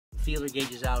feeler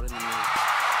gauges out, and then we're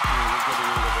getting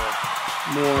into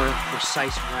the more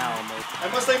precise realm.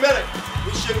 At MustangMedic,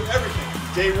 we ship everything.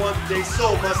 Day one to day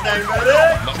sold.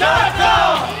 MustangMedic.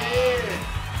 Yeah.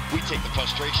 We take the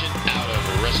frustration out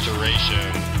of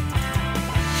restoration.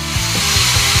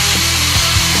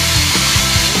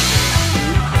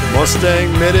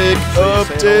 MustangMedic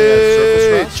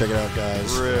update. Check it out,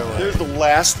 guys. Really? There's the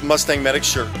last MustangMedic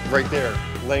shirt right there,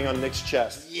 laying on Nick's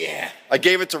chest. Yeah. I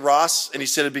gave it to Ross, and he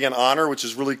said it'd be an honor, which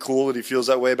is really cool that he feels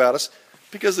that way about us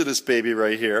because of this baby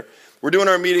right here. We're doing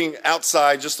our meeting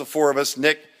outside, just the four of us,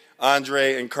 Nick,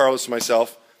 Andre, and Carlos and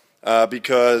myself,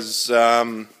 because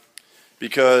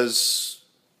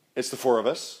it's the four of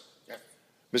us. Yeah.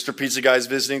 Mr. Pizza Guy's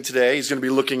visiting today. He's going to be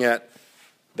looking at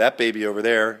that baby over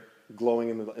there, glowing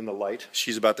in the light.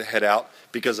 She's about to head out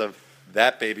because of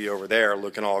that baby over there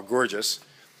looking all gorgeous.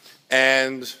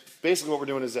 And basically what we're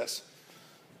doing is this.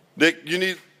 Nick, you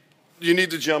need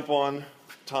to jump on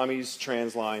Tommy's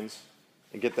trans lines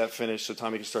and get that finished so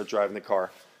Tommy can start driving the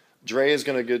car. Dre is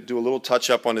going to do a little touch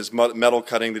up on his metal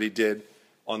cutting that he did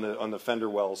on the fender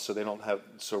wells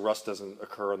so rust doesn't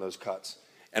occur on those cuts.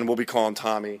 And we'll be calling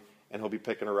Tommy and he'll be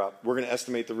picking her up. We're going to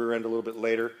estimate the rear end a little bit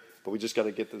later, but we just got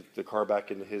to get the car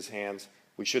back into his hands.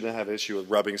 We shouldn't have an issue with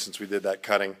rubbing since we did that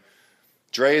cutting.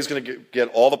 Dre is going to get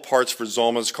all the parts for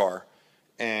Zolma's car,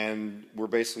 and we're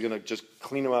basically going to just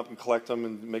clean them up and collect them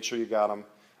and make sure you got them.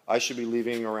 I should be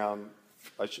leaving around,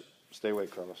 stay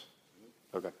awake, Carlos.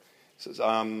 Okay. So,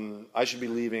 I should be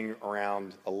leaving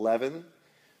around 11,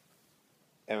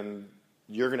 and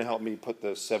you're going to help me put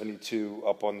the 72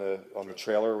 up on the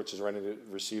trailer, which is ready to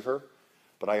receive her.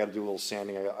 But I got to do a little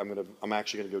sanding. I'm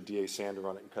actually going to go DA sander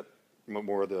on it and cut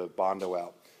more of the Bondo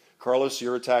out. Carlos,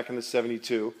 you're attacking the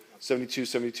 72, 72,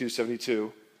 72,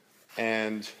 72,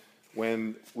 and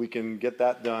when we can get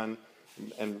that done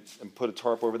and put a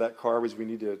tarp over that car, because we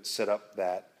need to set up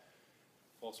that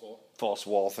false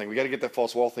wall thing. We got to get that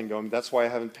false wall thing going. That's why I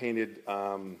haven't painted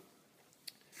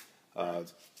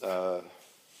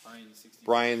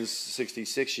Brian's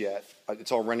 66 yet.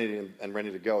 It's all ready and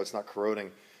ready to go. It's not corroding.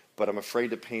 But I'm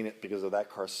afraid to paint it because of that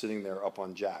car sitting there up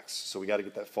on jacks. So we got to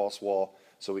get that false wall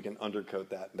so we can undercoat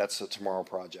that. That's a tomorrow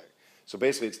project. So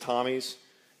basically it's Tommy's,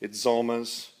 it's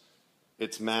Zolma's,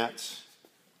 it's Matt's,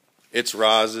 it's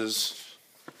Roz's,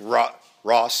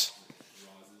 Ross.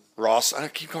 I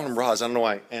keep calling him Roz, I don't know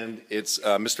why. And it's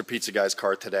Mr. Pizza Guy's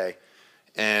car today.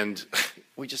 And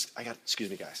excuse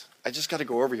me guys, I just got to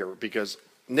go over here because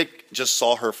Nick just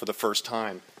saw her for the first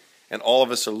time. And all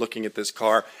of us are looking at this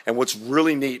car. And what's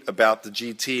really neat about the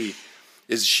GT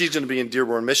is she's going to be in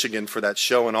Dearborn, Michigan for that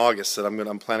show in August that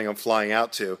I'm planning on flying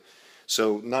out to.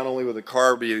 So not only will the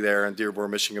car be there in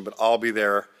Dearborn, Michigan, but I'll be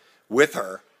there with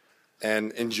her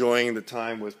and enjoying the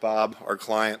time with Bob, our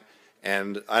client.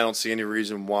 And I don't see any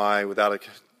reason why, without a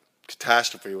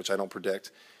catastrophe, which I don't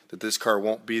predict, that this car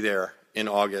won't be there in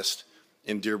August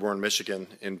in Dearborn, Michigan,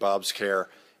 in Bob's care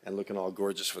and looking all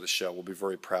gorgeous for the show. We'll be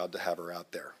very proud to have her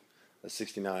out there. A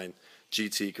 69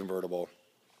 GT convertible,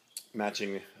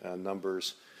 matching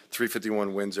numbers,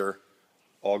 351 Windsor,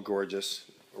 all gorgeous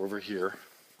over here,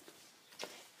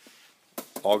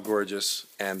 all gorgeous,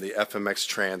 and the FMX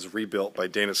Trans rebuilt by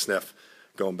Dana Sniff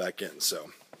going back in. So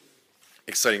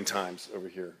exciting times over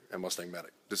here at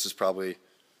MustangMedic. This is probably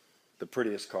the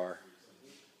prettiest car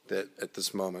that at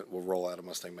this moment will roll out of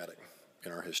MustangMedic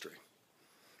in our history.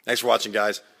 Thanks for watching,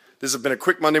 guys. This has been a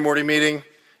quick Monday morning meeting.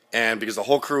 And because the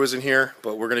whole crew isn't here,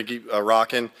 but we're going to keep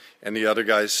rocking, and the other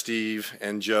guys, Steve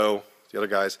and Joe, are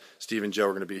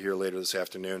going to be here later this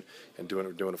afternoon and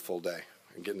doing a full day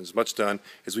and getting as much done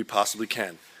as we possibly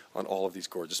can on all of these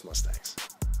gorgeous Mustangs.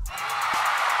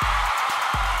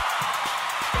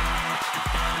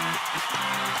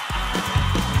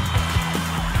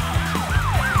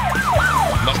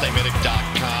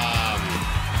 MustangMedic.com.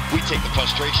 We take the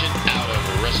frustration out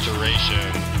of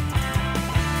restoration.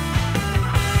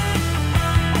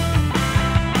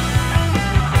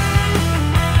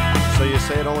 So you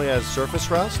say it only has surface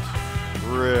rust?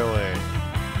 Really?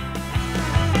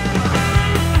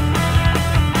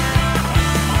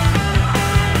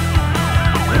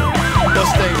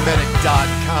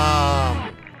 MustangMedic.com.